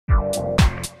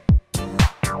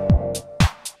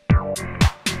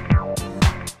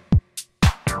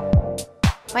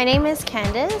My name is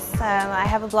Candice. I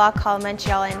have a blog called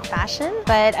Montreal Fashion,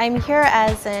 but I'm here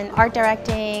as an art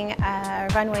directing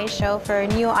runway show for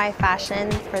New Eye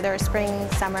Fashion for their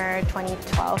Spring-Summer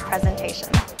 2012 presentation.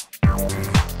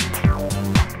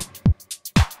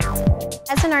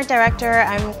 As an art director,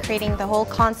 I'm creating the whole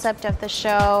concept of the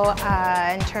show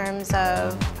in terms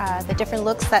of the different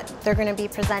looks that they're going to be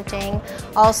presenting,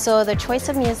 also the choice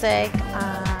of music,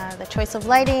 the choice of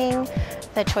lighting,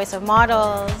 the choice of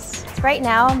models. Right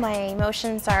now, my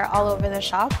emotions are all over the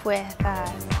shop with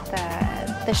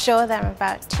the show that I'm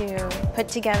about to put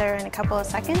together in a couple of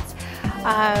seconds.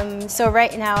 So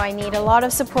right now, I need a lot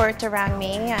of support around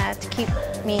me to keep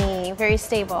me very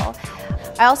stable.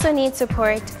 I also need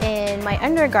support in my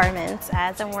undergarments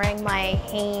as I'm wearing my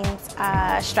Hanes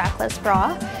strapless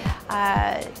bra.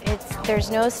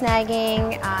 There's no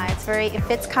snagging, it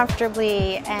fits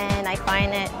comfortably, and I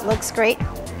find it looks great.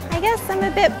 I guess I'm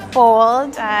a bit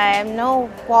bold. I'm no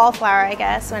wallflower, I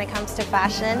guess, when it comes to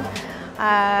fashion.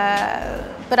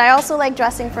 But I also like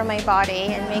dressing for my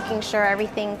body and making sure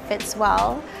everything fits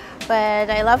well. But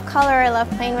I love color, I love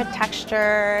playing with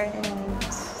texture, and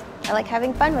I like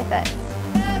having fun with it.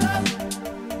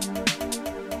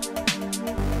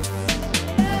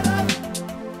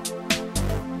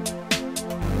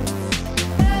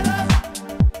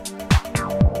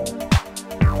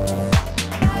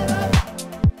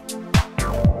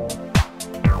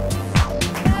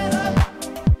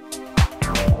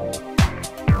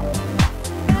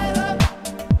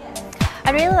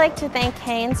 I'd really like to thank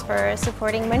Hanes for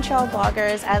supporting Montreal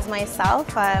bloggers as myself.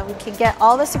 We can get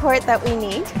all the support that we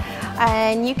need.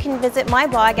 And you can visit my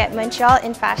blog at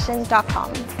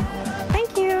montrealinfashion.com.